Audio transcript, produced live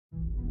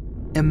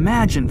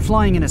Imagine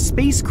flying in a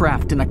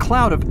spacecraft in a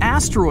cloud of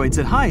asteroids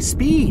at high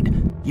speed.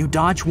 You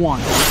dodge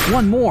one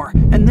more,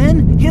 and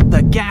then hit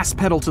the gas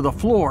pedal to the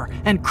floor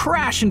and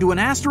crash into an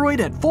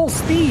asteroid at full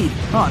speed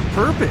on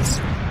purpose.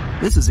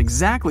 This is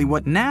exactly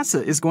what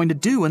NASA is going to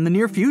do in the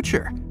near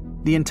future.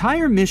 The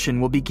entire mission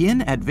will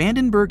begin at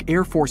Vandenberg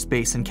Air Force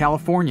Base in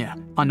California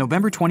on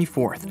November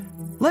 24th.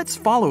 Let's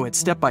follow it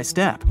step by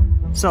step.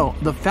 So,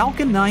 the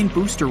Falcon 9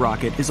 booster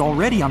rocket is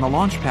already on the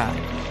launch pad.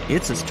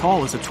 It's as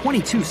tall as a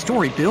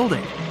 22-story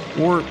building,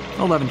 or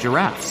 11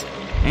 giraffes,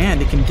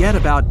 and it can get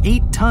about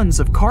 8 tons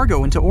of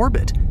cargo into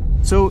orbit.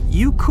 So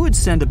you could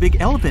send a big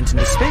elephant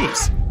into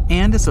space,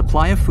 and a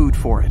supply of food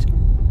for it.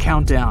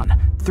 Countdown,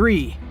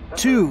 3,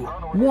 2,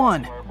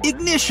 1,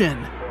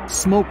 ignition!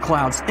 Smoke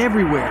clouds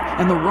everywhere,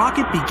 and the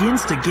rocket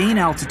begins to gain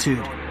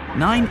altitude.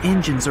 9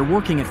 engines are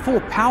working at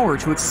full power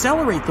to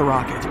accelerate the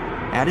rocket.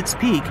 At its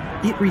peak,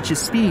 it reaches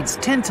speeds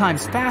 10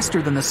 times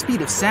faster than the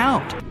speed of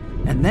sound.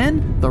 And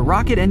then, the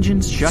rocket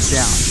engines shut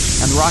down,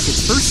 and the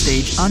rocket's first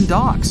stage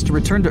undocks to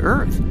return to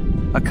Earth.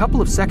 A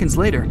couple of seconds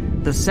later,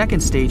 the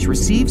second stage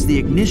receives the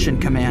ignition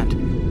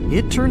command.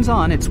 It turns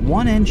on its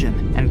one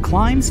engine and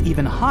climbs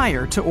even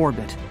higher to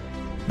orbit.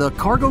 The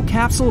cargo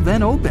capsule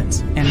then opens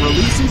and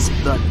releases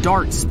the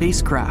DART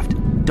spacecraft.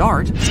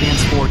 DART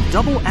stands for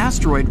Double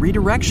Asteroid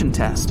Redirection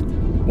Test.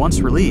 Once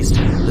released,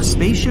 the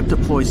spaceship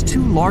deploys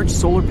 2 large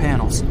solar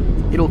panels.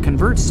 It'll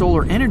convert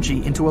solar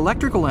energy into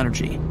electrical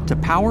energy to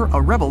power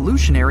a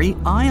revolutionary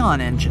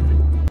ion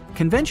engine.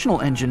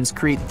 Conventional engines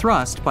create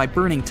thrust by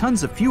burning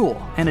tons of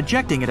fuel and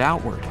ejecting it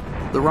outward.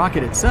 The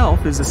rocket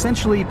itself is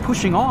essentially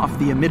pushing off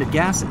the emitted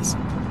gases.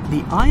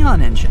 The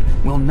ion engine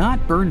will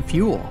not burn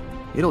fuel.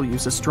 It'll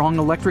use a strong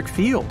electric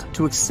field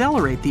to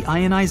accelerate the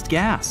ionized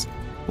gas.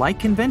 Like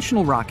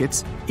conventional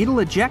rockets, it'll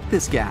eject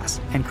this gas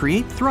and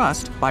create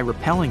thrust by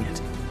repelling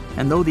it.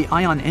 And though the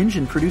ion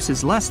engine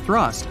produces less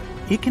thrust,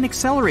 it can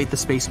accelerate the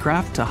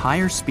spacecraft to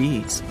higher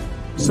speeds.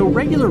 So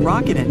regular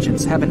rocket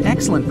engines have an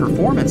excellent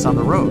performance on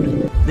the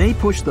road. They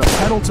push the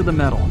pedal to the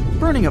metal,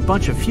 burning a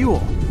bunch of fuel,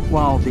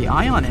 while the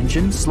ion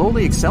engine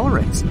slowly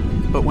accelerates.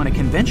 But when a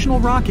conventional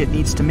rocket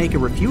needs to make a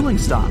refueling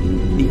stop,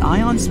 the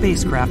ion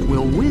spacecraft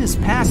will whiz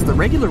past the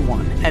regular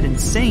one at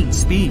insane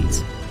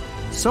speeds.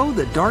 So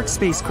the DART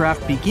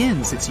spacecraft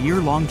begins its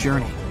year-long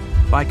journey.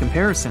 By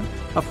comparison,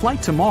 a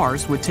flight to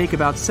Mars would take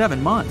about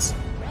 7 months.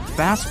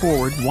 Fast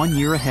forward 1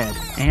 year ahead,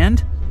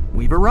 and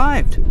we've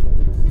arrived.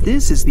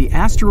 This is the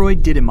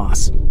asteroid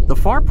Didymos. The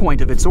far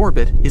point of its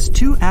orbit is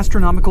 2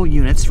 astronomical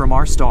units from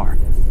our star.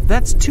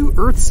 That's 2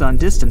 Earth-Sun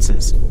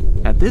distances.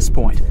 At this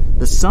point,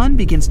 the Sun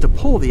begins to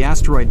pull the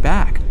asteroid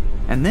back,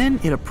 and then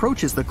it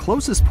approaches the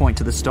closest point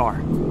to the star,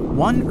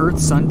 1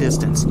 Earth-Sun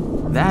distance.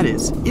 That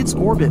is, its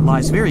orbit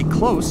lies very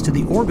close to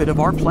the orbit of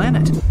our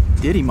planet.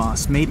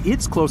 Didymos made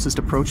its closest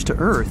approach to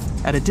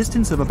Earth at a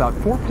distance of about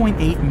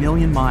 4.8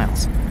 million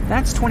miles.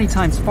 That's 20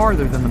 times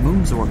farther than the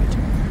Moon's orbit.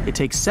 It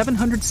takes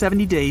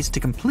 770 days to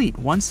complete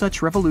one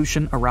such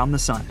revolution around the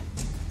Sun.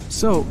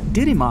 So,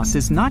 Didymos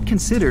is not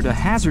considered a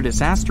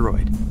hazardous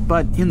asteroid,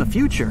 but in the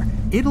future,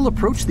 it'll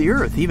approach the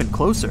Earth even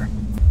closer,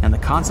 and the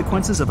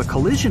consequences of a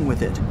collision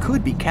with it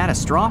could be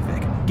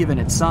catastrophic, given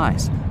its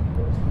size.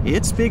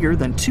 It's bigger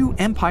than 2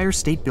 Empire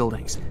State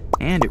Buildings,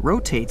 and it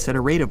rotates at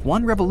a rate of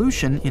 1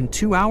 revolution in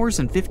 2 hours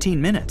and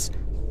 15 minutes,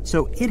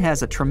 so it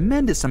has a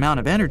tremendous amount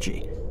of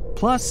energy.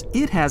 Plus,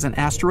 it has an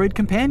asteroid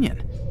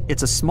companion.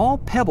 It's a small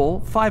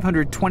pebble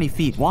 520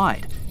 feet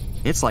wide.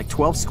 It's like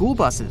 12 school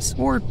buses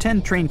or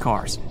 10 train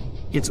cars.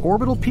 Its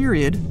orbital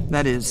period,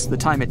 that is, the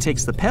time it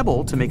takes the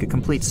pebble to make a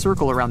complete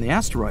circle around the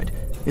asteroid,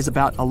 is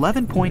about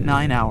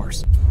 11.9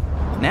 hours.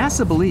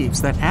 NASA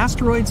believes that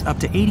asteroids up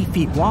to 80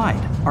 feet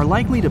wide are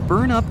likely to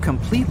burn up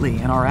completely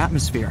in our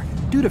atmosphere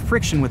due to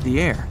friction with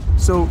the air,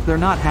 so they're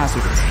not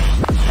hazardous.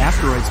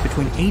 Asteroids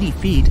between 80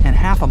 feet and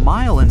half a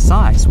mile in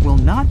size will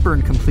not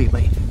burn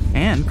completely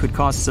and could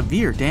cause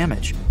severe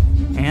damage.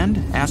 And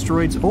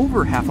asteroids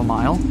over half a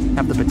mile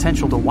have the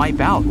potential to wipe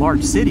out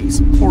large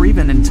cities or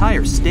even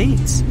entire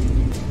states.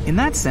 In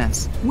that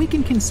sense, we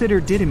can consider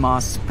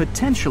Didymos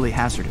potentially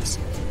hazardous.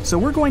 So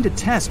we're going to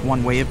test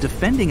one way of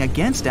defending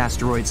against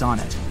asteroids on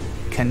it: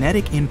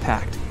 kinetic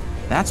impact.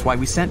 That's why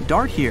we sent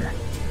DART here.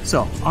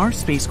 So our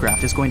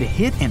spacecraft is going to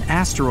hit an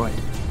asteroid,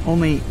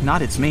 only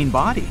not its main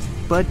body,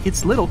 but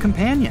its little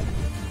companion.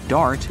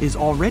 DART is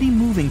already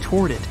moving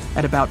toward it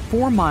at about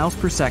 4 miles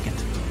per second.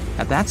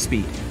 At that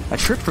speed, a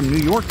trip from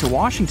New York to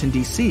Washington,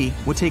 D.C.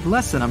 would take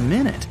less than a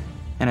minute,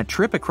 and a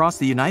trip across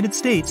the United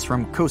States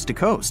from coast to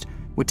coast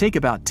would take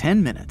about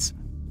 10 minutes.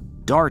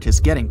 DART is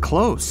getting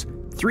close.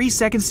 3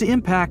 seconds to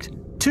impact.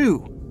 2,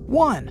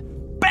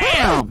 1,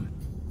 BAM!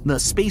 The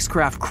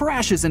spacecraft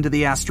crashes into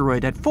the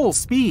asteroid at full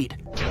speed.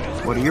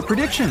 What are your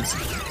predictions?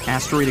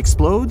 Asteroid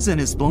explodes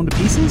and is blown to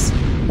pieces?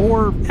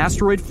 Or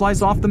asteroid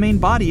flies off the main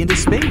body into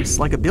space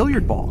like a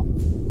billiard ball?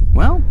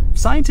 Well,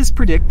 scientists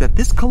predict that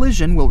this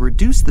collision will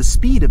reduce the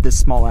speed of this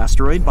small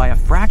asteroid by a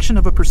fraction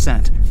of a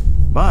percent,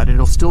 but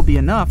it'll still be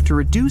enough to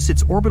reduce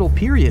its orbital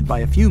period by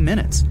a few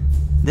minutes.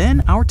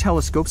 Then our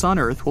telescopes on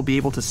Earth will be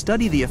able to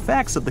study the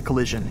effects of the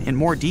collision in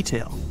more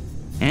detail.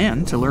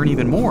 And to learn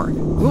even more,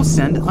 we'll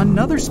send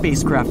another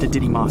spacecraft to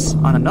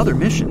Didymos on another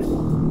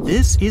mission.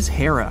 This is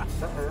Hera.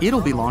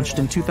 It'll be launched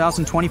in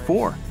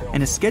 2024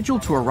 and is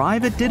scheduled to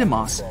arrive at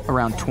Didymos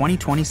around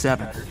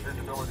 2027.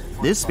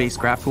 This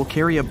spacecraft will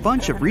carry a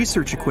bunch of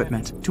research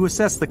equipment to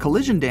assess the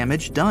collision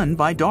damage done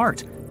by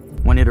DART.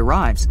 When it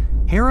arrives,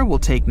 Hera will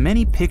take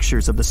many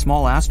pictures of the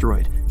small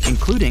asteroid,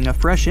 including a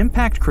fresh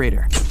impact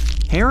crater.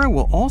 Hera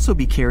will also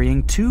be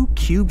carrying 2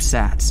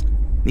 CubeSats.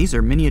 These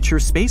are miniature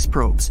space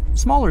probes,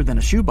 smaller than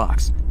a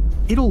shoebox.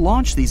 It'll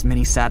launch these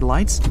mini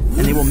satellites,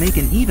 and they will make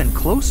an even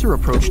closer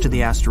approach to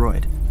the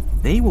asteroid.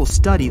 They will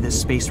study this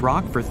space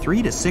rock for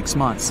 3 to 6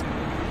 months.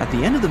 At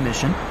the end of the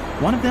mission,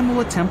 one of them will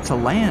attempt to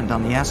land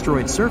on the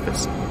asteroid's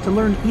surface to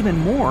learn even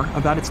more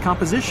about its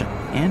composition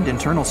and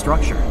internal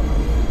structure.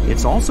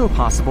 It's also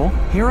possible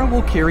Hera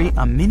will carry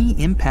a mini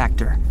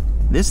impactor.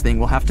 This thing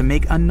will have to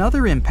make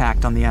another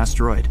impact on the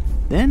asteroid.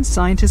 Then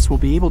scientists will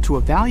be able to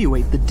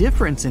evaluate the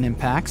difference in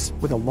impacts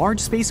with a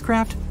large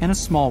spacecraft and a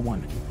small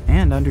one,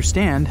 and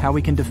understand how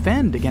we can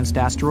defend against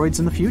asteroids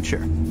in the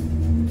future.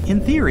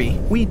 In theory,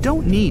 we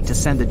don't need to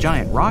send a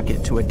giant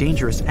rocket to a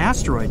dangerous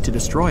asteroid to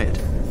destroy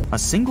it. A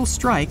single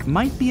strike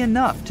might be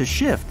enough to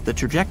shift the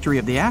trajectory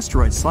of the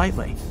asteroid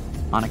slightly.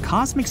 On a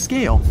cosmic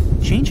scale,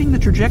 changing the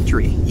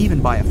trajectory,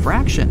 even by a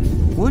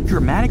fraction, would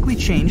dramatically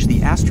change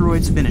the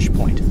asteroid's finish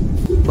point.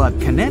 But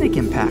kinetic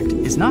impact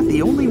is not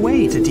the only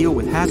way to deal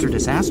with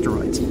hazardous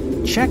asteroids.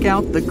 Check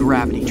out the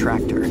gravity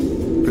tractor.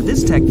 For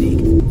this technique,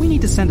 we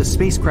need to send a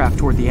spacecraft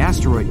toward the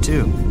asteroid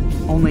too.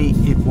 Only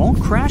it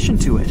won't crash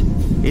into it.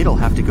 It'll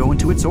have to go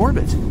into its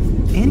orbit.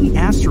 Any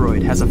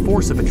asteroid has a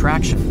force of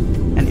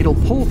attraction, and it'll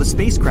pull the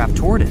spacecraft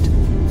toward it.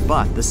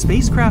 But the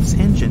spacecraft's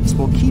engines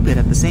will keep it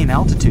at the same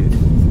altitude,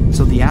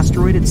 so the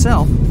asteroid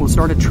itself will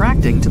start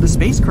attracting to the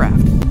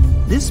spacecraft.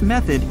 This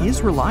method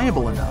is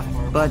reliable enough,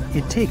 but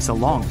it takes a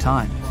long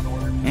time.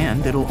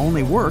 And it'll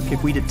only work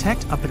if we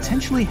detect a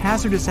potentially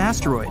hazardous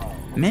asteroid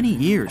many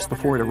years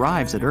before it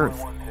arrives at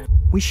Earth.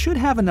 We should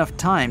have enough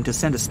time to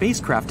send a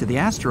spacecraft to the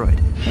asteroid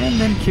and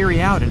then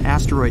carry out an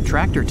asteroid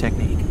tractor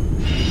technique.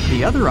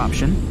 The other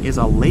option is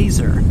a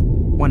laser.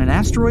 When an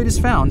asteroid is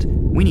found,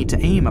 we need to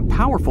aim a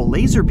powerful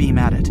laser beam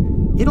at it.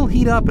 It'll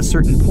heat up a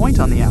certain point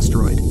on the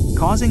asteroid,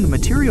 causing the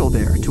material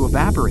there to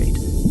evaporate.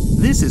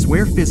 This is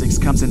where physics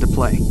comes into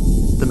play.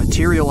 The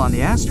material on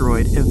the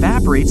asteroid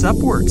evaporates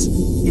upwards.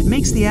 It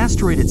makes the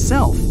asteroid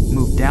itself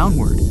move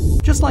downward.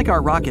 Just like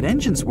our rocket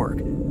engines work,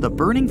 the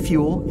burning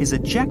fuel is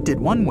ejected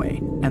one way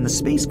and the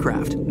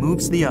spacecraft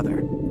moves the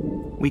other.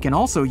 We can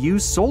also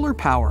use solar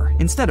power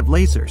instead of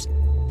lasers.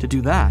 To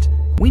do that,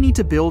 we need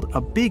to build a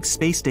big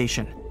space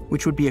station,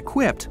 which would be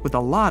equipped with a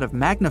lot of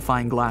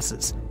magnifying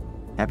glasses.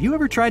 Have you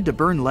ever tried to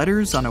burn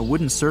letters on a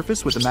wooden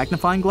surface with a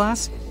magnifying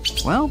glass?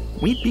 Well,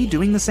 we'd be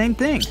doing the same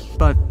thing,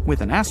 but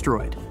with an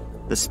asteroid.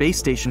 The space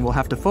station will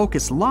have to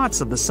focus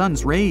lots of the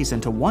sun's rays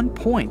into one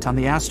point on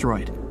the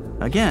asteroid.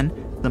 Again,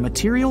 the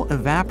material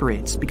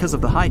evaporates because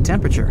of the high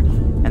temperature,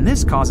 and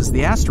this causes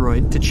the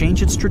asteroid to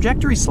change its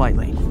trajectory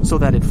slightly so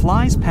that it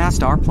flies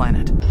past our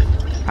planet.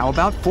 How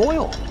about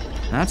foil?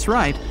 That's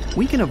right,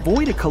 we can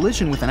avoid a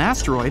collision with an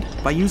asteroid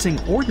by using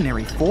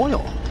ordinary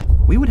foil.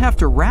 We would have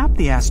to wrap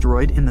the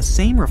asteroid in the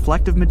same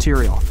reflective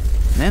material.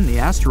 Then the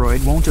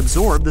asteroid won't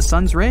absorb the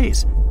sun's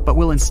rays, but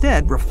will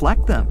instead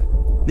reflect them.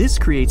 This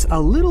creates a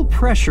little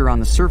pressure on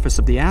the surface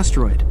of the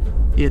asteroid.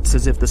 It's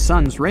as if the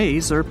sun's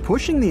rays are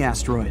pushing the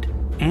asteroid,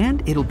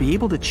 and it'll be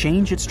able to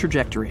change its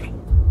trajectory.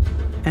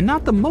 And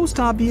not the most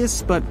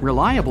obvious but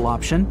reliable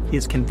option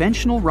is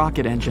conventional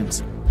rocket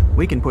engines.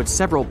 We can put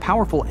several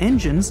powerful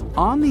engines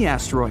on the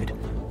asteroid.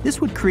 This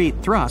would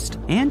create thrust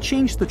and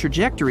change the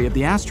trajectory of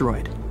the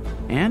asteroid.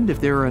 And if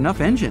there are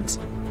enough engines,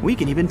 we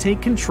can even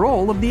take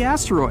control of the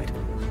asteroid.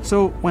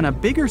 So when a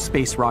bigger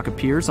space rock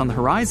appears on the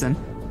horizon,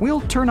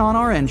 we'll turn on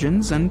our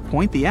engines and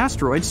point the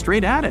asteroid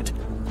straight at it.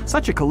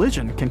 Such a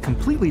collision can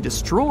completely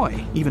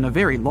destroy even a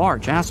very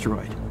large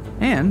asteroid.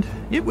 And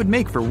it would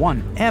make for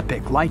one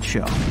epic light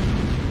show.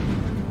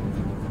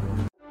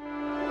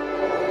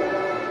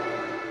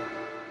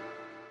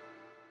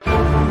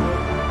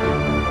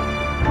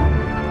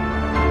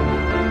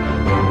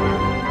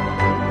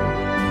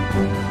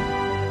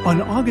 On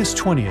August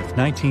 20th,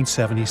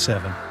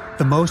 1977,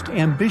 the most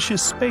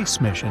ambitious space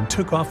mission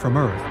took off from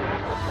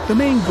Earth. The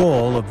main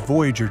goal of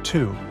Voyager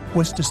 2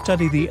 was to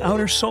study the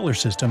outer solar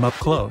system up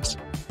close.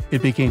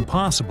 It became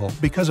possible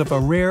because of a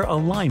rare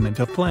alignment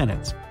of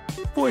planets.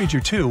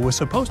 Voyager 2 was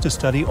supposed to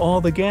study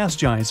all the gas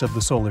giants of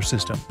the solar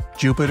system: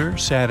 Jupiter,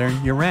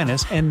 Saturn,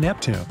 Uranus, and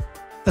Neptune.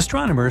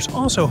 Astronomers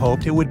also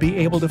hoped it would be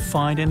able to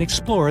find and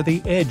explore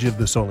the edge of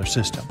the solar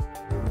system.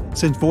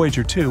 Since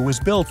Voyager 2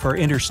 was built for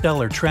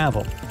interstellar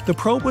travel, the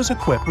probe was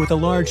equipped with a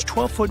large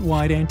 12-foot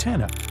wide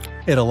antenna.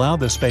 It allowed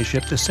the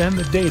spaceship to send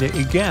the data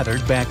it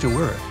gathered back to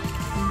Earth.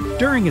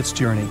 During its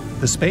journey,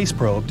 the space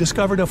probe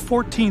discovered a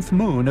 14th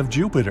moon of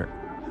Jupiter.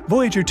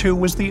 Voyager 2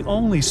 was the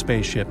only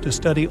spaceship to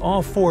study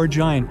all 4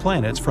 giant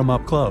planets from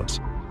up close.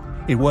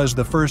 It was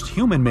the first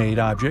human-made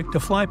object to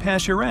fly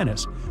past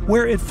Uranus,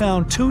 where it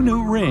found 2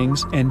 new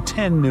rings and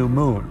 10 new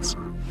moons.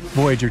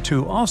 Voyager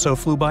 2 also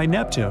flew by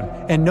Neptune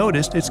and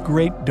noticed its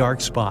great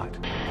dark spot.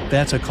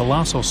 That's a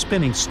colossal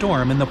spinning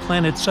storm in the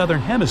planet's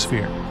southern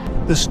hemisphere.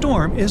 The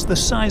storm is the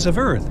size of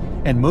Earth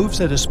and moves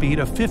at a speed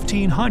of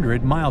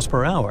 1,500 miles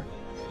per hour.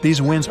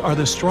 These winds are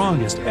the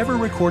strongest ever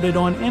recorded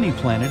on any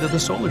planet of the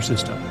solar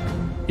system.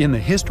 In the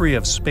history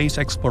of space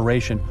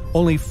exploration,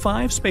 only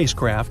 5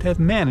 spacecraft have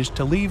managed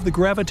to leave the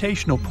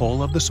gravitational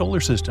pull of the solar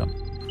system.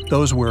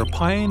 Those were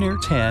Pioneer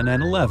 10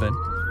 and 11,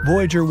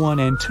 Voyager 1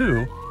 and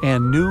 2,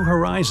 and New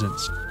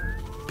Horizons.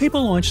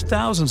 People launch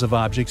thousands of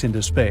objects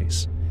into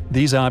space.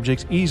 These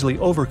objects easily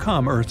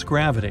overcome Earth's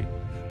gravity.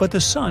 But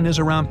the Sun is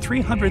around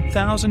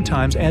 300,000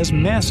 times as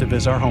massive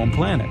as our home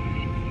planet.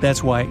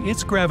 That's why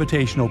its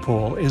gravitational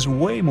pull is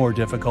way more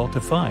difficult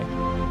to fight.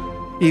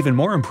 Even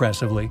more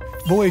impressively,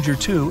 Voyager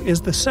 2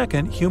 is the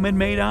second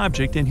human-made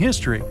object in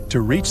history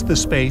to reach the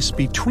space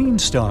between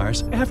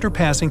stars after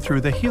passing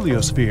through the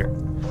heliosphere.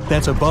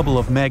 That's a bubble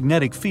of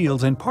magnetic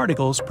fields and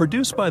particles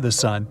produced by the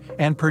Sun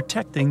and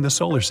protecting the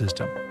solar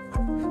system.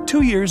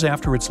 2 years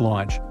after its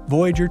launch,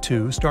 Voyager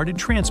 2 started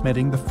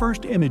transmitting the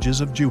first images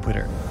of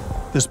Jupiter.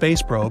 The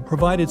space probe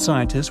provided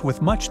scientists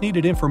with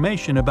much-needed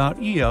information about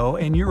Io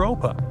and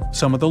Europa,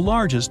 some of the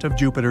largest of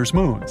Jupiter's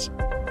moons.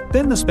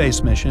 Then the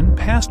space mission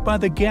passed by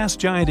the gas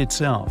giant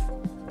itself.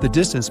 The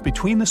distance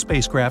between the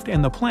spacecraft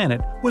and the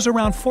planet was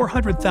around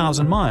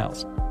 400,000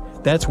 miles.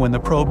 That's when the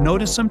probe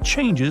noticed some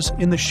changes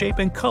in the shape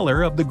and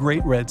color of the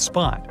Great Red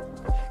Spot.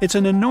 It's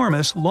an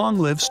enormous,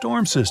 long-lived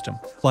storm system,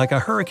 like a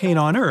hurricane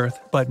on Earth,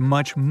 but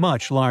much,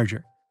 much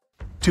larger.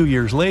 2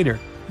 years later,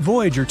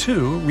 Voyager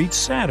 2 reached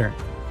Saturn.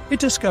 It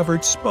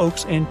discovered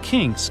spokes and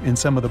kinks in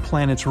some of the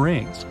planet's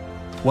rings.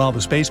 While the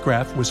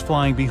spacecraft was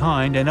flying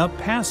behind and up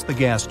past the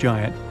gas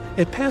giant,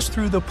 it passed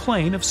through the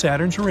plane of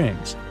Saturn's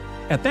rings.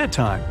 At that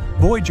time,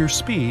 Voyager's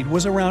speed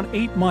was around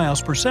 8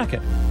 miles per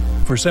second.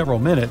 For several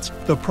minutes,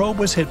 the probe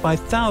was hit by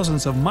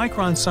thousands of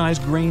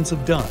micron-sized grains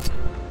of dust.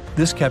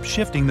 This kept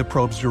shifting the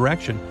probe's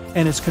direction,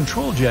 and its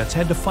control jets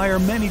had to fire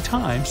many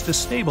times to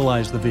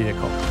stabilize the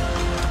vehicle.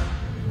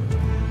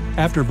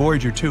 After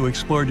Voyager 2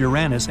 explored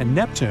Uranus and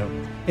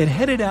Neptune, it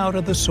headed out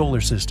of the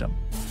solar system.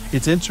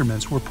 Its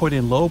instruments were put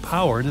in low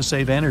power to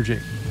save energy.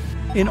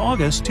 In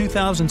August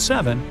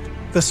 2007,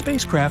 the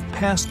spacecraft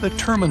passed the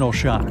terminal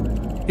shock.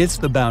 It's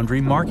the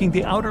boundary marking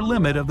the outer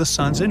limit of the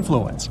Sun's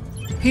influence.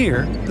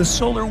 Here, the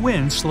solar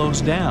wind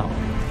slows down.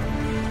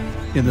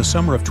 In the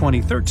summer of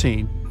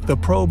 2013, the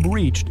probe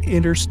reached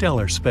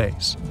interstellar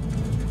space.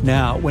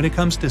 Now, when it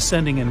comes to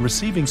sending and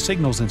receiving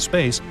signals in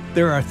space,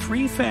 there are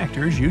 3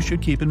 factors you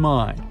should keep in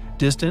mind: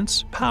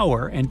 distance,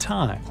 power, and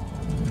time.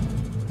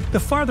 The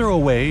farther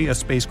away a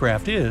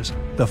spacecraft is,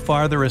 the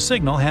farther a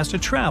signal has to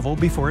travel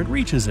before it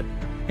reaches it,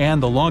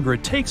 and the longer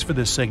it takes for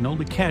this signal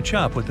to catch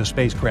up with the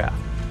spacecraft.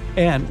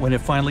 And when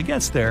it finally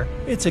gets there,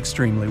 it's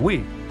extremely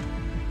weak.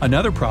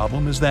 Another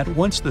problem is that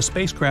once the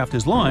spacecraft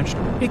is launched,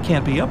 it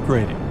can't be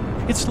upgraded.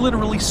 It's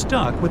literally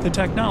stuck with the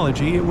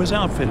technology it was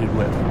outfitted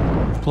with.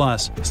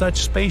 Plus,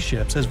 such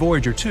spaceships as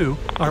Voyager 2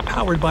 are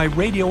powered by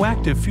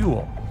radioactive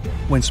fuel.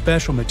 When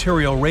special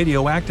material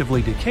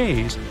radioactively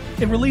decays,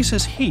 it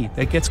releases heat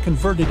that gets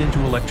converted into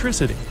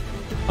electricity.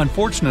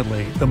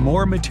 Unfortunately, the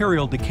more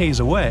material decays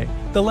away,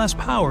 the less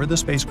power the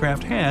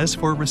spacecraft has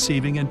for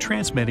receiving and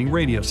transmitting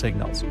radio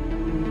signals.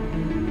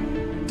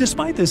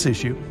 Despite this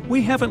issue,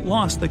 we haven't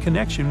lost the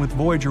connection with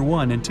Voyager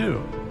 1 and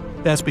 2.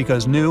 That's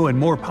because new and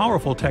more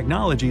powerful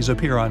technologies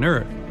appear on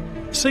Earth.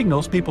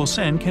 Signals people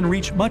send can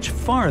reach much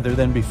farther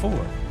than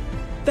before.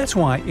 That's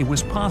why it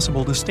was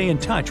possible to stay in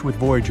touch with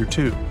Voyager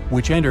 2,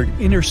 which entered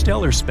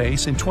interstellar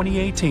space in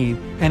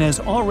 2018 and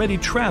has already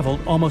traveled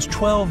almost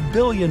 12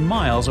 billion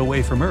miles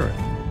away from Earth.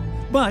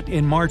 But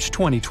in March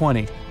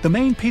 2020, the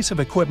main piece of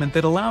equipment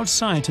that allowed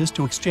scientists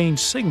to exchange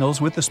signals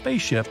with the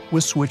spaceship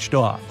was switched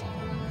off.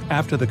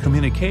 After the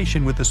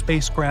communication with the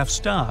spacecraft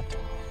stopped,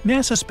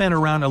 NASA spent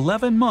around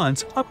 11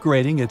 months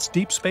upgrading its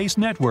deep space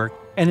network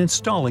and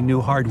installing new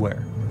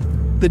hardware.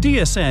 The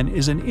DSN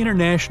is an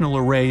international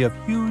array of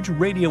huge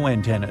radio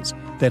antennas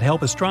that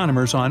help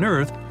astronomers on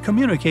Earth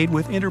communicate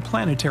with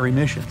interplanetary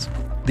missions.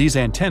 These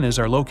antennas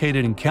are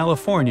located in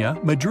California,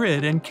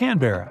 Madrid, and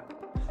Canberra.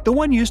 The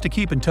one used to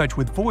keep in touch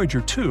with Voyager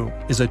 2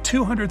 is a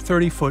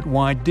 230-foot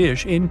wide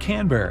dish in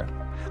Canberra.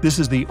 This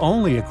is the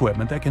only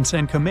equipment that can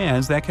send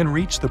commands that can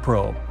reach the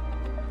probe.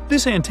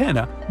 This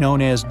antenna,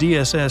 known as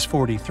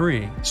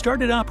DSS-43,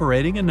 started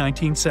operating in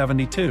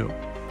 1972,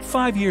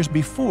 5 years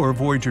before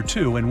Voyager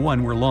 2 and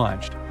 1 were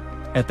launched.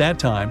 At that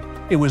time,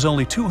 it was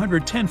only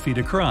 210 feet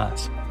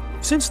across.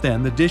 Since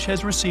then, the dish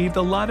has received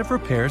a lot of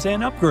repairs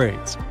and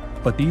upgrades,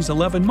 but these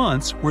 11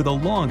 months were the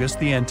longest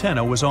the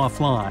antenna was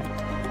offline.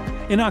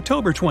 In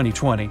October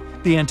 2020,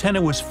 the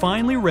antenna was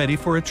finally ready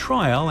for a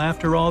trial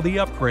after all the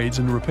upgrades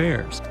and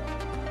repairs.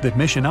 The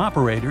mission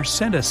operators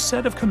sent a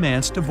set of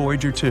commands to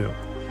Voyager 2,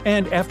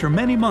 and after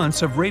many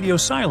months of radio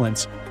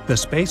silence, the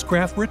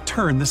spacecraft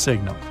returned the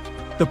signal.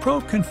 The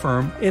probe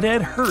confirmed it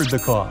had heard the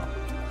call.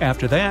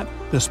 After that,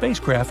 the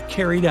spacecraft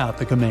carried out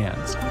the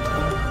commands.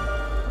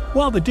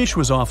 While the dish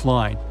was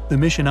offline, the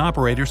mission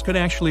operators could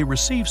actually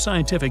receive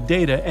scientific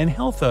data and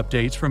health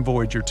updates from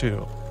Voyager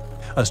 2.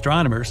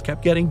 Astronomers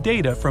kept getting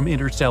data from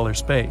interstellar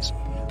space,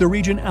 the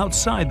region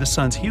outside the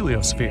Sun's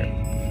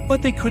heliosphere,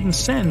 but they couldn't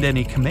send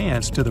any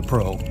commands to the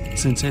probe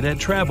since it had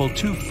traveled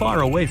too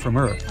far away from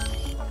Earth.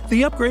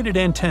 The upgraded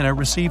antenna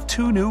received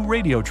 2 new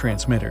radio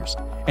transmitters,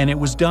 and it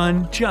was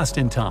done just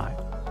in time.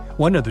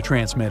 One of the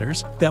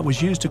transmitters, that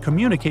was used to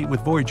communicate with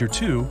Voyager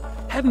 2,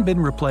 hadn't been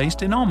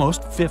replaced in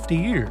almost 50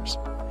 years.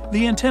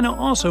 The antenna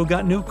also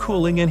got new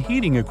cooling and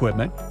heating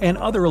equipment and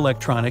other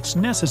electronics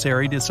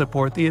necessary to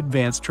support the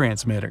advanced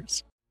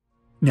transmitters.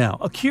 Now,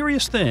 a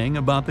curious thing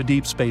about the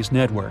Deep Space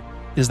Network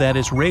is that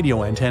its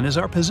radio antennas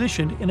are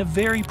positioned in a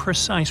very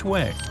precise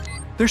way.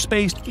 They're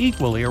spaced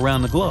equally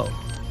around the globe.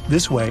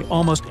 This way,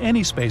 almost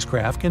any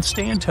spacecraft can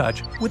stay in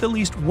touch with at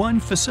least one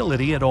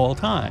facility at all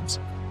times.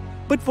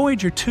 But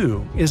Voyager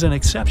 2 is an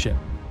exception.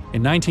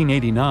 In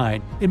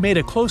 1989, it made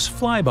a close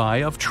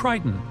flyby of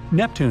Triton,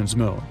 Neptune's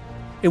moon.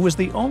 It was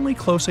the only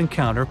close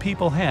encounter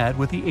people had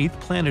with the 8th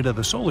planet of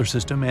the solar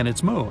system and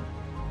its moon.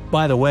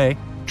 By the way,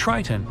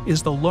 Triton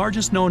is the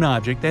largest known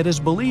object that is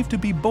believed to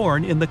be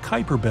born in the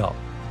Kuiper Belt.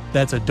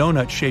 That's a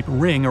donut-shaped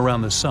ring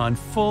around the Sun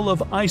full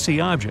of icy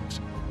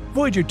objects.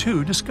 Voyager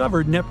 2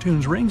 discovered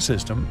Neptune's ring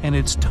system and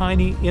its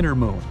tiny inner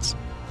moons.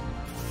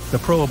 The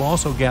probe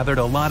also gathered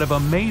a lot of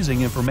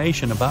amazing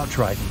information about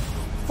Triton.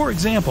 For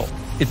example,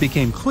 it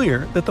became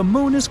clear that the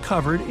moon is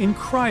covered in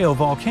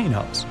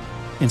cryovolcanoes.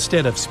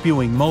 Instead of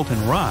spewing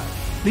molten rock,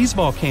 these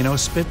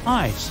volcanoes spit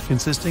ice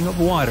consisting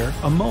of water,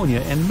 ammonia,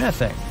 and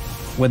methane.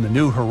 When the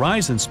New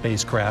Horizons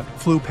spacecraft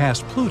flew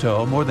past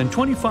Pluto more than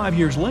 25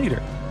 years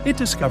later, it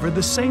discovered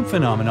the same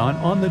phenomenon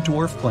on the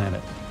dwarf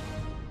planet.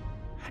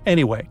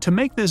 Anyway, to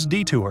make this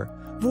detour,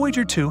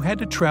 Voyager 2 had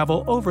to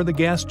travel over the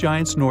gas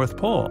giant's North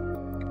Pole.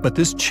 But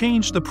this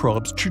changed the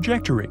probe's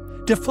trajectory,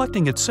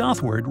 deflecting it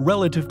southward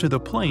relative to the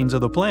planes of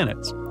the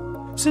planets.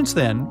 Since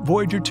then,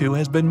 Voyager 2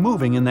 has been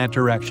moving in that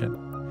direction.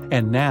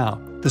 And now,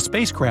 the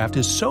spacecraft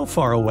is so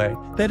far away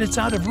that it's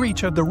out of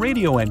reach of the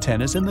radio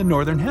antennas in the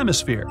Northern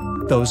Hemisphere,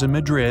 those in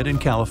Madrid and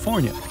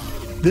California.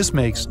 This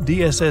makes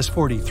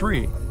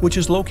DSS-43, which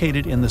is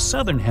located in the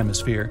Southern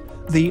Hemisphere,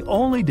 the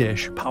only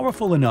dish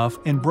powerful enough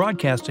in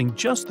broadcasting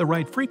just the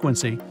right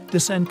frequency to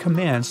send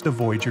commands to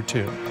Voyager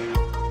 2.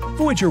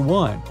 Voyager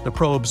 1, the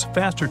probe's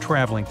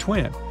faster-traveling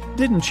twin,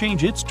 didn't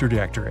change its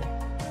trajectory.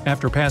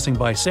 After passing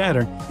by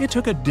Saturn, it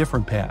took a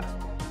different path.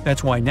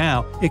 That's why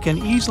now it can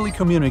easily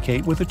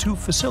communicate with the 2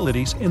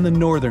 facilities in the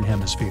Northern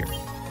Hemisphere.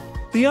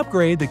 The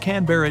upgrade the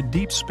Canberra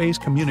Deep Space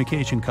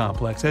Communication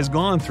Complex has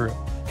gone through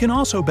can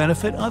also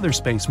benefit other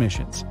space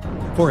missions.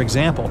 For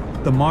example,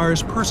 the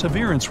Mars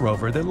Perseverance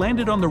rover that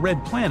landed on the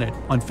Red Planet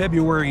on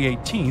February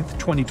 18,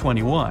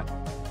 2021.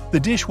 The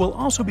dish will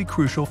also be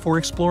crucial for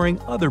exploring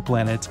other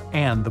planets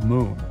and the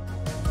Moon.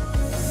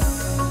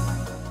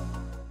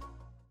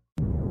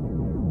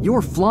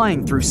 You're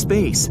flying through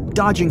space,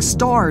 dodging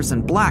stars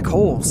and black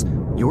holes.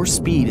 Your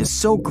speed is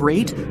so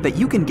great that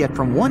you can get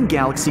from one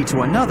galaxy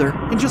to another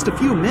in just a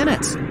few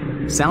minutes.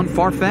 Sound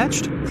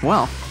far-fetched?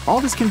 Well,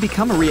 all this can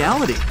become a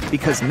reality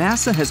because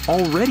NASA has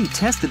already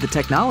tested the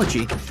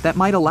technology that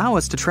might allow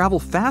us to travel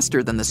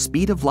faster than the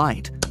speed of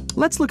light.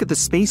 Let's look at the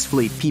space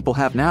fleet people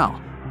have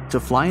now. To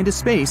fly into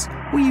space,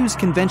 we use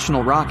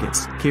conventional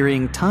rockets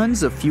carrying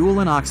tons of fuel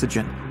and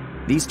oxygen.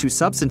 These 2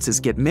 substances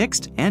get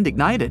mixed and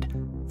ignited.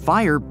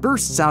 Fire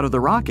bursts out of the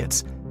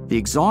rockets. The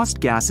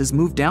exhaust gases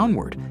move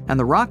downward, and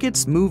the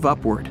rockets move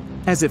upward,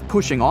 as if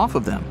pushing off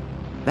of them.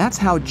 That's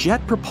how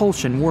jet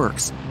propulsion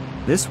works.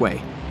 This way,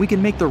 we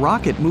can make the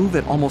rocket move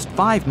at almost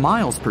 5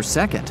 miles per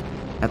second.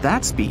 At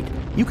that speed,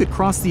 you could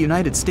cross the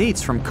United States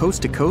from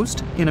coast to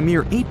coast in a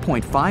mere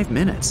 8.5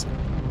 minutes.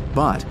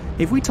 But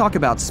if we talk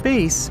about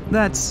space,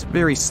 that's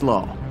very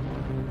slow.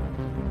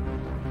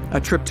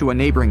 A trip to a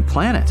neighboring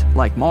planet,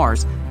 like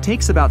Mars,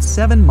 takes about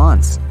 7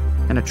 months.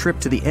 And a trip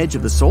to the edge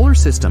of the solar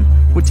system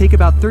would take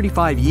about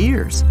 35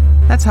 years.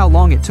 That's how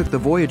long it took the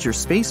Voyager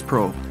space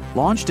probe,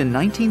 launched in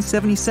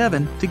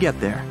 1977, to get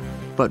there.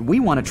 But we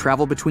want to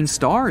travel between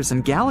stars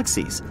and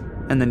galaxies,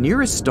 and the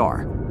nearest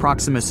star,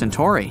 Proxima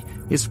Centauri,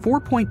 is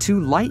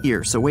 4.2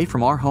 light-years away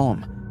from our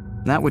home.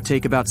 That would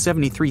take about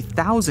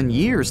 73,000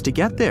 years to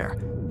get there.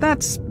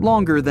 That's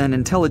longer than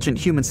intelligent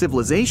human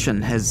civilization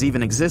has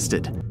even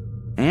existed.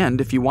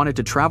 And if you wanted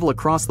to travel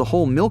across the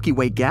whole Milky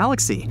Way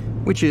galaxy,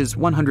 which is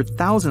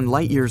 100,000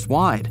 light-years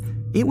wide,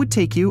 it would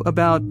take you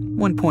about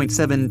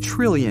 1.7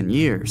 trillion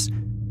years.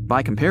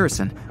 By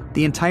comparison,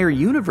 the entire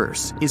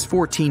universe is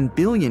 14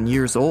 billion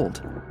years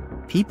old.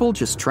 People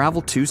just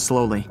travel too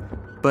slowly.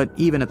 But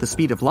even at the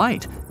speed of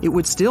light, it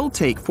would still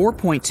take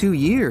 4.2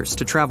 years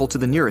to travel to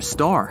the nearest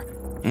star.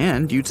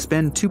 And you'd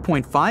spend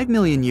 2.5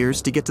 million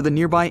years to get to the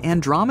nearby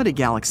Andromeda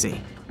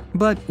galaxy.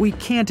 But we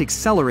can't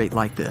accelerate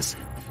like this.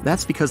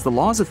 That's because the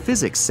laws of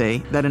physics say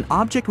that an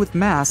object with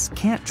mass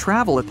can't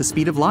travel at the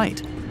speed of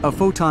light. A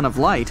photon of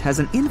light has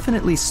an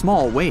infinitely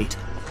small weight,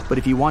 but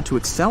if you want to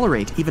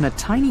accelerate even a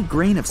tiny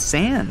grain of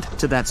sand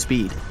to that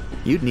speed,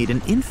 you'd need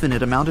an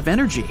infinite amount of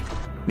energy.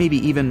 maybe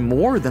even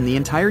more than the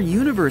entire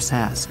universe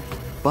has.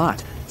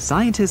 But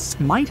scientists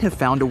might have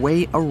found a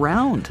way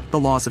around the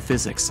laws of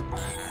physics.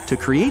 To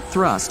create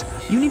thrust,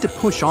 you need to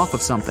push off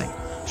of something.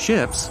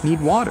 Ships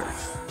need water.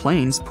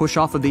 Planes push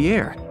off of the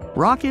air.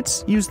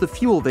 Rockets use the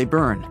fuel they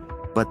burn.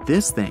 But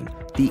this thing,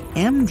 the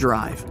M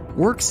drive,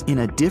 works in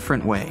a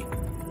different way.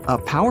 A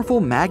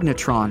powerful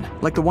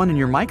magnetron, like the one in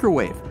your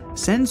microwave,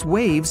 sends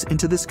waves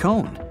into this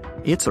cone.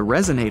 It's a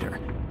resonator.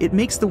 It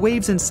makes the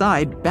waves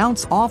inside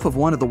bounce off of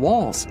one of the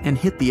walls and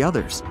hit the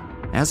others.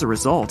 As a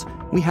result,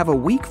 we have a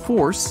weak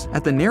force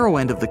at the narrow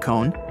end of the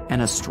cone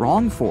and a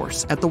strong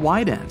force at the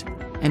wide end.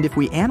 And if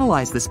we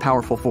analyze this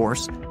powerful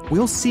force,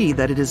 we'll see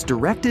that it is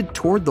directed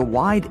toward the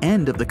wide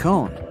end of the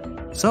cone.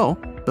 So,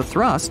 the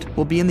thrust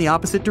will be in the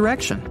opposite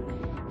direction.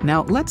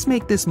 Now, let's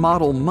make this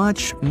model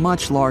much,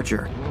 much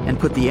larger and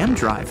put the M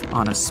drive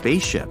on a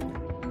spaceship.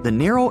 The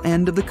narrow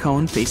end of the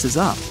cone faces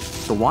up.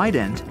 The wide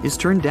end is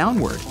turned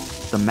downward.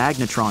 The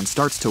magnetron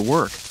starts to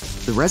work.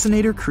 The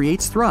resonator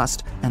creates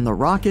thrust, and the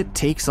rocket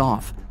takes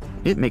off.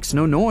 It makes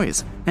no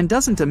noise and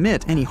doesn't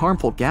emit any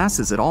harmful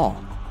gases at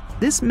all.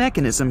 This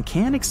mechanism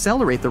can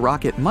accelerate the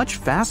rocket much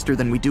faster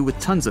than we do with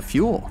tons of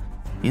fuel.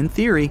 In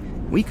theory,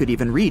 we could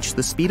even reach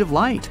the speed of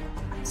light.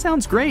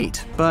 Sounds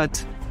great,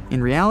 but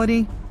in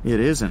reality, it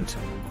isn't.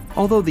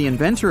 Although the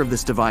inventor of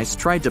this device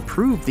tried to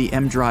prove the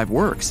M drive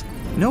works,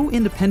 no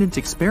independent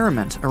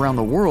experiment around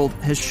the world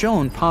has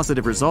shown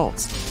positive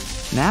results.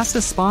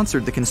 NASA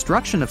sponsored the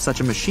construction of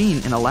such a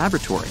machine in a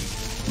laboratory,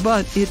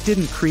 but it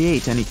didn't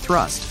create any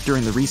thrust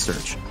during the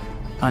research.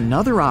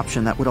 Another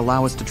option that would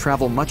allow us to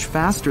travel much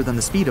faster than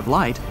the speed of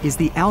light is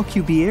the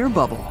Alcubierre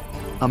bubble.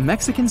 A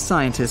Mexican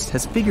scientist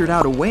has figured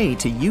out a way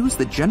to use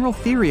the general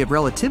theory of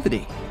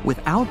relativity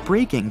without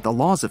breaking the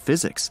laws of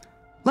physics.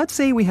 Let's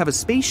say we have a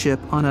spaceship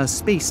on a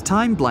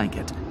space-time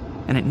blanket,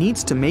 and it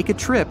needs to make a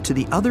trip to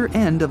the other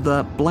end of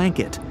the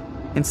blanket.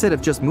 Instead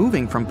of just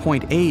moving from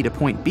point A to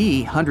point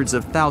B hundreds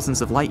of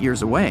thousands of light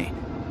years away,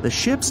 the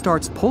ship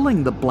starts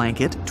pulling the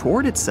blanket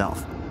toward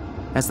itself.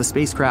 As the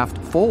spacecraft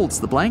folds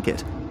the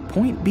blanket,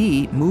 point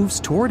B moves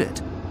toward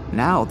it.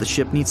 Now the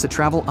ship needs to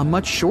travel a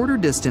much shorter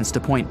distance to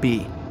point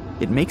B.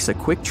 It makes a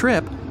quick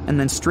trip and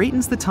then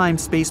straightens the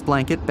time-space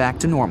blanket back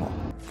to normal.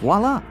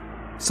 Voila!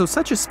 So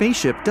such a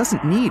spaceship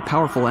doesn't need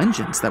powerful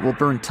engines that will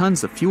burn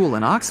tons of fuel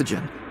and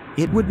oxygen.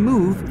 It would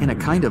move in a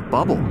kind of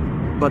bubble.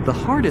 But the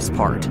hardest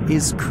part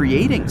is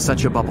creating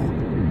such a bubble.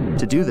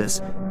 To do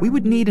this, we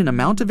would need an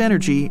amount of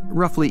energy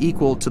roughly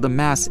equal to the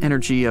mass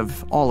energy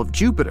of all of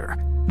Jupiter.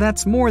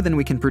 That's more than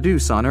we can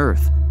produce on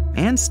Earth.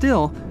 And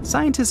still,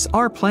 scientists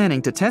are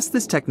planning to test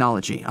this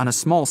technology on a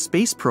small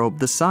space probe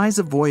the size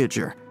of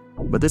Voyager.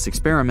 But this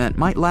experiment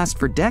might last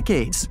for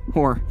decades,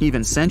 or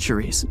even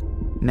centuries.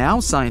 Now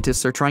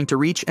scientists are trying to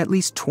reach at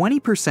least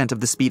 20%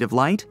 of the speed of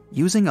light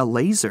using a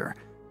laser.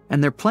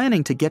 And they're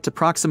planning to get to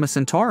Proxima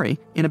Centauri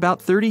in about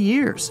 30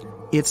 years.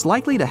 It's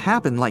likely to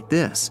happen like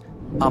this.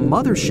 A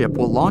mothership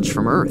will launch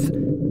from Earth.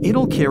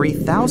 It'll carry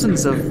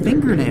thousands of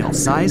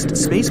fingernail-sized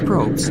space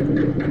probes.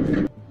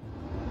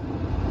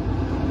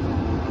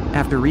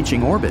 After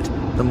reaching orbit,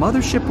 the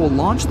mothership will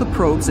launch the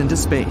probes into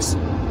space.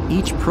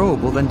 Each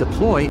probe will then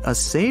deploy a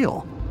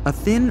sail, a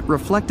thin,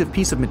 reflective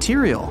piece of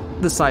material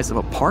the size of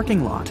a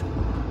parking lot.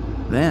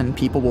 Then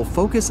people will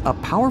focus a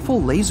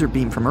powerful laser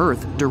beam from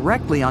Earth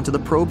directly onto the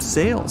probe's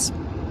sails.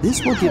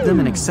 This will give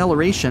them an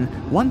acceleration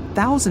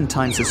 1,000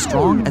 times as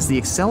strong as the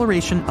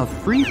acceleration of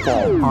free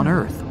fall on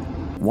Earth.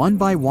 One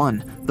by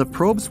one, the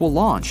probes will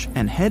launch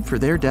and head for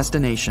their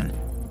destination.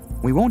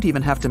 We won't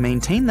even have to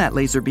maintain that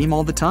laser beam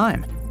all the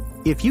time.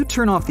 If you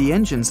turn off the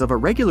engines of a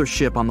regular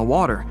ship on the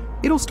water,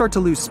 it'll start to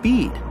lose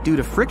speed due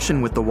to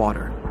friction with the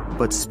water.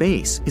 But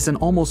space is an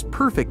almost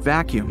perfect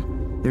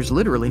vacuum. There's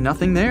literally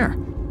nothing there.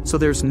 So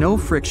there's no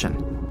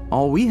friction.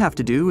 All we have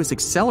to do is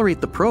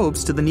accelerate the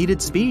probes to the needed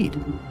speed.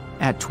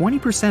 At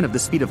 20% of the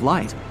speed of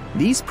light,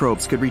 these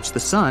probes could reach the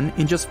Sun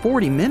in just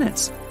 40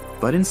 minutes.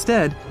 But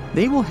instead,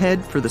 they will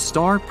head for the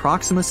star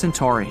Proxima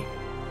Centauri.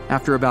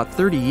 After about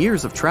 30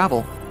 years of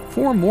travel,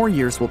 4 more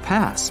years will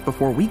pass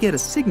before we get a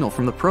signal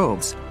from the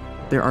probes.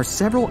 There are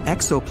several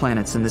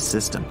exoplanets in this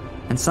system,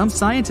 and some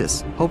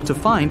scientists hope to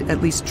find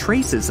at least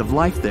traces of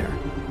life there.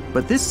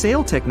 But this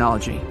sail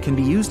technology can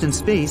be used in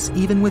space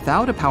even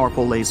without a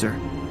powerful laser.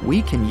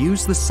 We can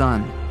use the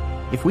sun.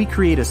 If we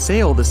create a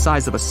sail the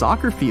size of a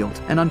soccer field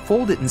and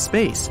unfold it in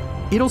space,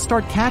 it'll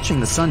start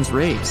catching the sun's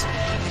rays.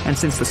 And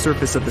since the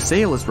surface of the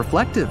sail is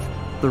reflective,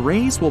 the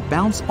rays will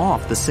bounce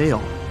off the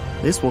sail.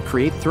 This will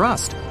create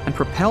thrust and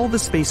propel the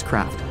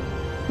spacecraft.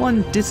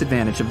 One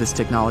disadvantage of this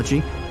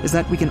technology is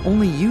that we can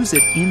only use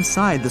it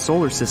inside the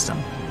solar system.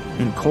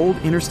 In cold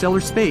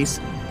interstellar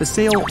space, the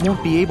sail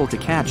won't be able to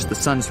catch the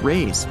sun's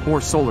rays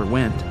or solar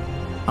wind.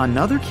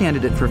 Another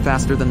candidate for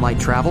faster-than-light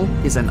travel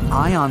is an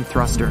ion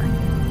thruster.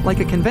 Like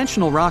a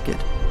conventional rocket,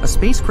 a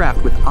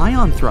spacecraft with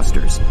ion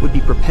thrusters would be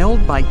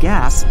propelled by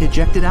gas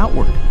ejected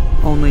outward.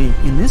 Only,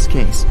 in this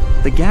case,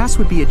 the gas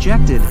would be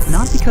ejected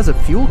not because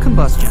of fuel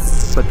combustion,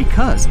 but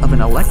because of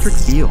an electric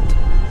field.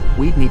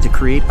 We'd need to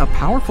create a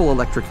powerful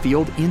electric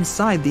field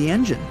inside the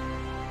engine.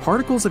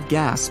 Particles of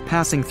gas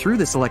passing through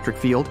this electric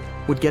field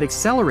would get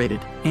accelerated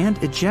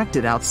and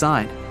ejected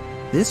outside.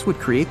 This would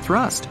create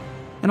thrust.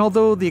 And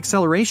although the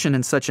acceleration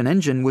in such an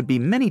engine would be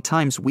many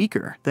times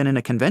weaker than in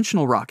a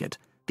conventional rocket,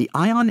 the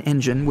ion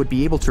engine would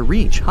be able to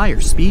reach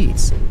higher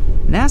speeds.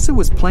 NASA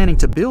was planning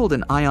to build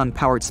an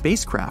ion-powered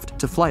spacecraft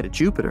to fly to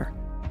Jupiter.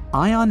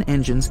 Ion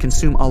engines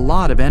consume a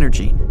lot of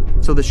energy,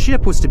 so the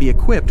ship was to be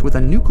equipped with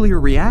a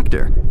nuclear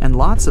reactor and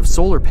lots of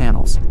solar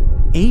panels.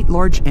 8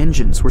 large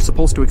engines were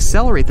supposed to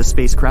accelerate the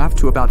spacecraft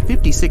to about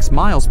 56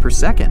 miles per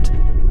second.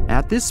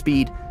 At this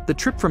speed, the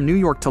trip from New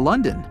York to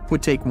London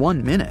would take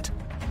 1 minute.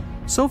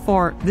 So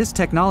far, this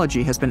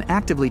technology has been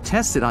actively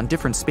tested on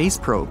different space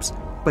probes,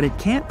 but it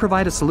can't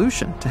provide a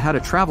solution to how to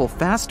travel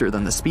faster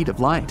than the speed of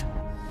light.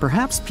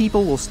 Perhaps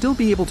people will still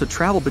be able to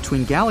travel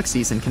between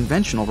galaxies in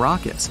conventional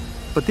rockets,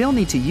 but they'll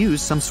need to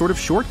use some sort of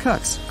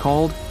shortcuts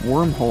called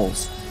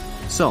wormholes.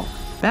 So,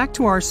 back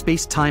to our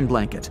space-time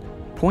blanket.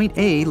 Point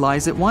A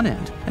lies at one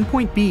end, and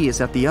point B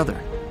is at the other.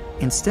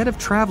 Instead of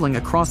traveling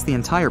across the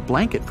entire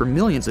blanket for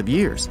millions of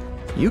years,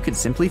 you can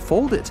simply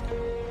fold it.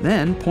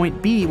 Then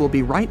point B will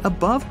be right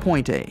above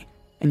point A,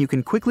 and you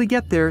can quickly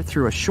get there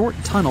through a short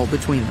tunnel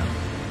between them.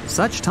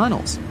 Such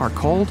tunnels are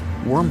called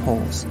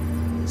wormholes.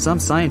 Some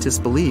scientists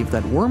believe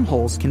that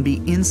wormholes can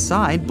be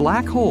inside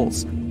black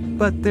holes,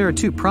 but there are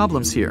 2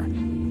 problems here.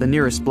 The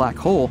nearest black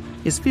hole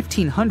is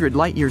 1,500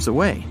 light-years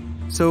away,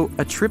 so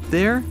a trip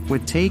there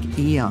would take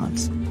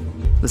eons.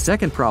 The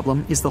second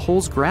problem is the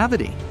hole's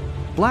gravity.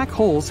 Black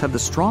holes have the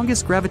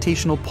strongest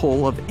gravitational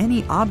pull of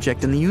any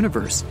object in the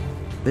universe.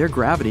 Their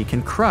gravity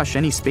can crush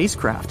any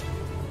spacecraft.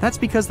 That's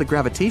because the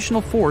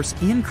gravitational force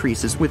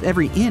increases with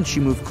every inch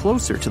you move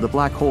closer to the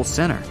black hole's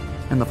center,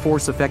 and the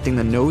force affecting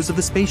the nose of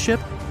the spaceship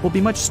will be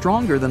much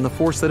stronger than the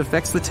force that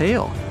affects the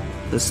tail.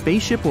 The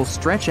spaceship will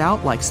stretch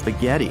out like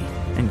spaghetti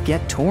and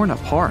get torn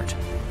apart.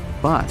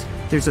 But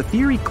there's a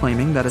theory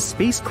claiming that a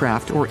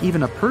spacecraft or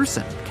even a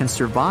person can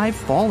survive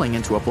falling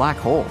into a black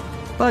hole,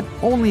 but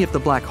only if the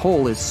black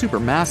hole is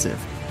supermassive,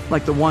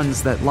 like the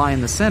ones that lie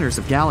in the centers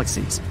of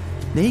galaxies.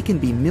 They can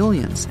be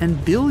millions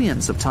and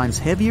billions of times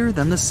heavier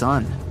than the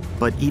sun.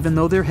 But even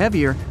though they're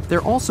heavier,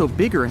 they're also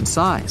bigger in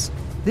size.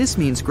 This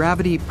means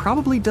gravity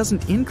probably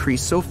doesn't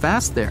increase so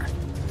fast there.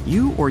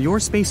 You or your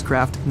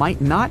spacecraft might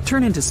not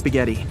turn into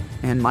spaghetti,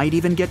 and might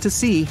even get to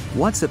see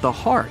what's at the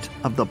heart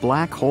of the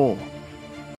black hole.